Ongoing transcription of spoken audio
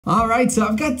Alright, so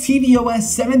I've got tvOS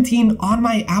 17 on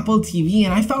my Apple TV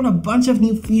and I found a bunch of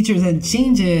new features and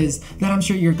changes that I'm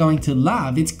sure you're going to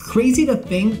love. It's crazy to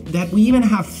think that we even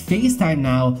have Facetime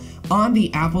now on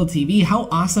the Apple TV. How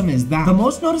awesome is that? The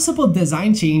most noticeable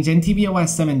design change in tvOS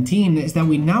 17 is that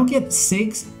we now get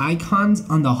 6 icons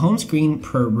on the home screen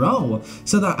per row.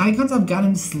 So the icons have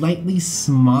gotten slightly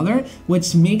smaller,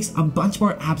 which makes a bunch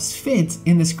more apps fit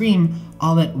in the screen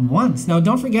all at once. Now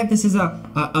don't forget, this is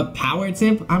a power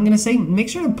tip. I'm gonna say make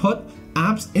sure to put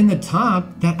apps in the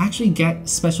top that actually get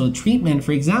special treatment.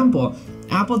 For example,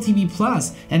 Apple TV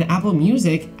Plus and Apple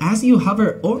Music, as you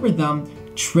hover over them,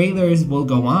 trailers will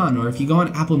go on, or if you go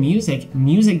on Apple Music,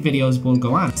 music videos will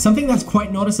go on. Something that's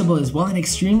quite noticeable as well and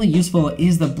extremely useful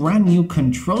is the brand new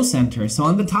control center. So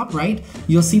on the top right,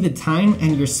 you'll see the time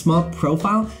and your small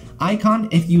profile icon.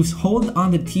 If you hold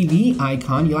on the TV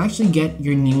icon, you'll actually get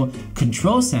your new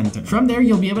control center. From there,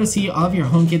 you'll be able to see all of your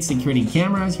HomeKit security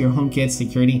cameras, your HomeKit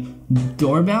security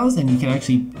doorbells, and you can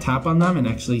actually tap on them and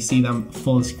actually see them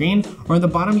full screen. Or at the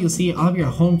bottom, you'll see all of your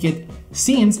HomeKit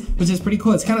scenes, which is pretty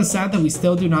cool. It's kind of sad that we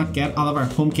still do not get all of our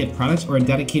HomeKit products or a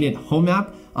dedicated home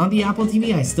app on the Apple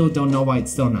TV. I still don't know why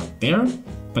it's still not there.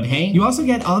 But hey, you also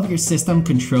get all of your system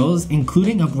controls,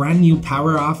 including a brand new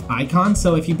power off icon.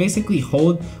 So if you basically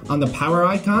hold on the power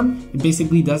icon, it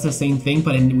basically does the same thing,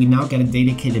 but we now get a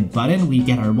dedicated button. We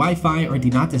get our Wi-Fi or do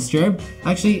not disturb.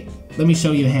 Actually, let me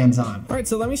show you hands-on. All right,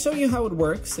 so let me show you how it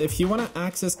works. If you want to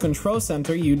access Control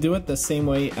Center, you do it the same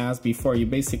way as before. You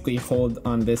basically hold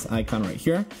on this icon right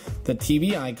here, the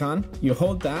TV icon. You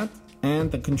hold that,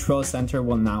 and the Control Center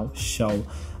will now show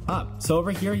up. So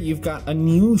over here, you've got a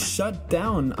new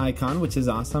shutdown icon, which is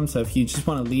awesome. So if you just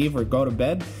want to leave or go to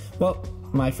bed, well,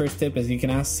 my first tip is you can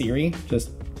ask Siri,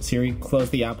 just Siri, close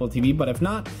the Apple TV. But if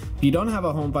not, if you don't have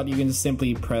a HomePod, you can just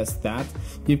simply press that.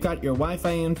 You've got your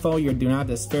Wi-Fi info, your do not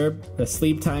disturb, the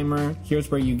sleep timer. Here's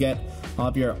where you get all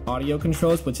of your audio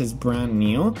controls, which is brand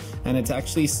new. And it's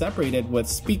actually separated with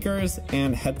speakers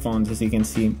and headphones, as you can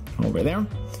see over there.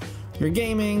 Your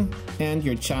gaming, and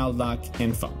your child lock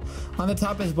info. On the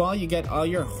top as well, you get all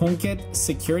your HomeKit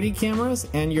security cameras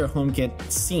and your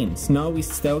HomeKit scenes. No, we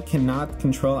still cannot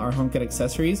control our HomeKit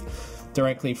accessories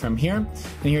directly from here. And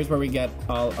here's where we get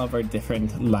all of our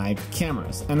different live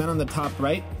cameras. And then on the top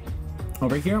right,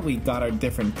 over here, we got our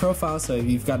different profiles. So if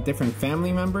you've got different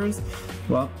family members,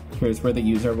 well, here's where the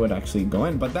user would actually go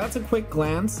in. But that's a quick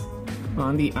glance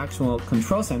on the actual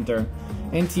control center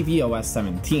in tvOS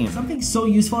 17. Something so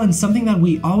useful and something that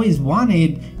we always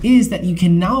wanted is that you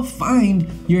can now find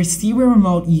your Steward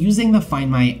remote using the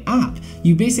Find My app.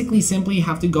 You basically simply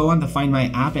have to go on the Find My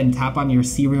app and tap on your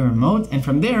Steward remote, and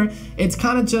from there, it's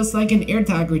kind of just like an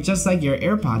AirTag or just like your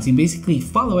AirPods. You basically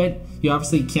follow it. You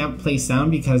obviously can't play sound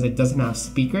because it doesn't have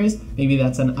speakers. Maybe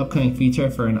that's an upcoming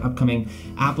feature for an upcoming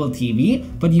Apple TV,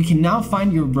 but you can now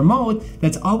find your remote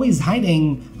that's always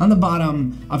hiding on the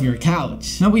bottom of your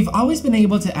couch. Now, we've always been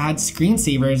able to add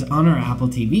screensavers on our Apple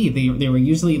TV. They were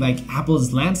usually like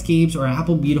Apple's landscapes or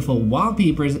Apple beautiful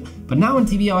wallpapers, but now in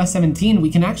tvOS 17,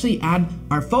 we can actually add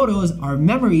our photos, our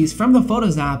memories from the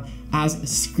Photos app as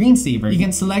screensaver. You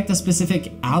can select a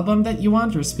specific album that you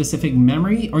want or a specific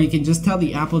memory, or you can just tell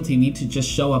the Apple TV to just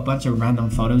show a bunch of random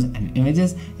photos and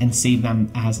images and save them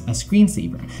as a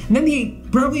screensaver. And then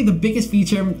probably the biggest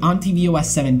feature on tvOS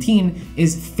 17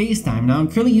 is Facetime. Now I'm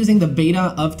currently using the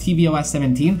beta of tvOS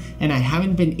 17 and I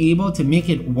haven't been able to make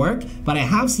it work, but I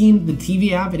have seen the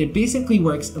TV app and it basically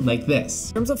works like this.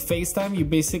 In terms of Facetime, you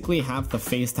basically have the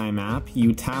Facetime app,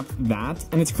 you tap that,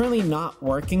 and it's currently not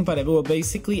working, but it will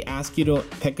basically ask you to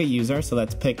pick a user. So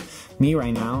let's pick me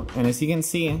right now, and as you can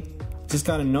see, just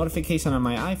got a notification on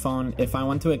my iPhone if I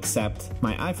want to accept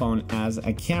my iPhone as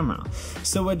a camera.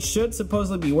 So it should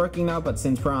supposedly be working now, but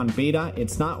since we're on beta,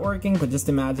 it's not working. But just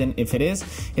imagine if it is,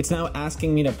 it's now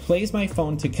asking me to place my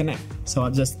phone to connect. So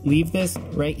I'll just leave this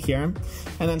right here,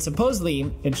 and then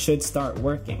supposedly it should start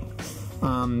working.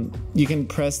 You can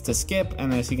press to skip,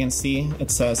 and as you can see,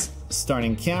 it says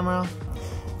starting camera.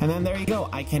 And then there you go.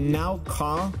 I can now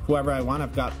call whoever I want.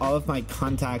 I've got all of my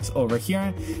contacts over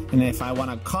here. And if I want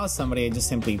to call somebody, I just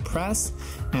simply press,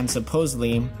 and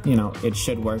supposedly, you know, it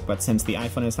should work. But since the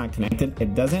iPhone is not connected,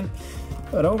 it doesn't.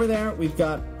 But over there, we've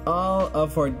got all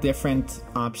of our different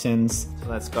options. So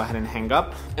let's go ahead and hang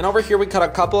up. And over here, we got a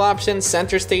couple options: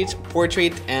 center stage,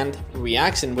 portrait, and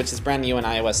reaction, which is brand new in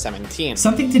iOS 17.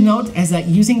 Something to note is that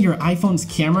using your iPhone's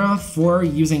camera for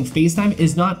using FaceTime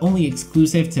is not only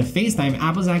exclusive to FaceTime.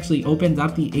 Apple's actually opened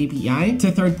up the API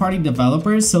to third-party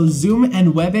developers. So Zoom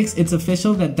and WebEx, it's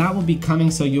official that will be coming.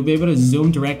 So you'll be able to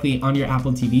Zoom directly on your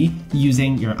Apple TV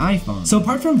using your iPhone. So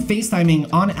apart from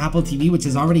FaceTiming on Apple TV, which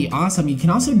is already awesome, you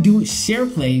can also do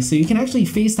SharePlay 4K, so you can actually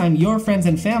FaceTime your friends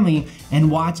and family and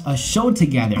watch a show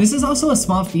together. This is also a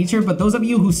small feature, but those of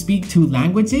you who speak 2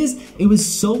 languages, it was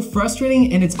so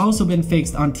frustrating, and it's also been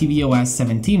fixed on tvOS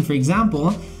 17. For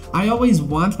example, I always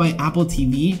want my Apple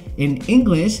TV in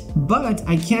English, but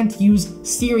I can't use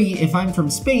Siri if I'm from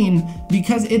Spain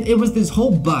because it was this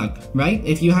whole bug, right?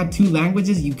 If you had 2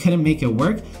 languages, you couldn't make it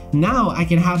work. Now I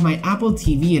can have my Apple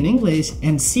TV in English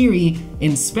and Siri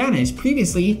in Spanish.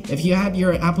 Previously, if you had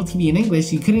your Apple TV in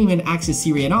English, you couldn't even access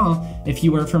Siri at all if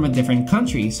you were from a different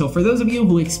country. So for those of you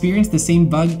who experienced the same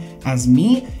bug as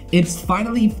me, it's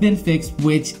finally been fixed,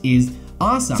 which is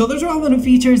awesome. So those are all the new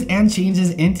features and changes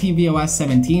in tvOS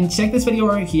 17. Check this video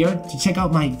right here to check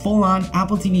out my full-on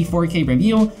Apple TV 4K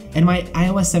review and my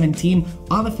iOS 17,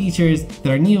 all the features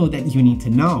that are new that you need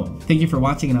to know. Thank you for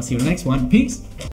watching, and I'll see you in the next one. Peace.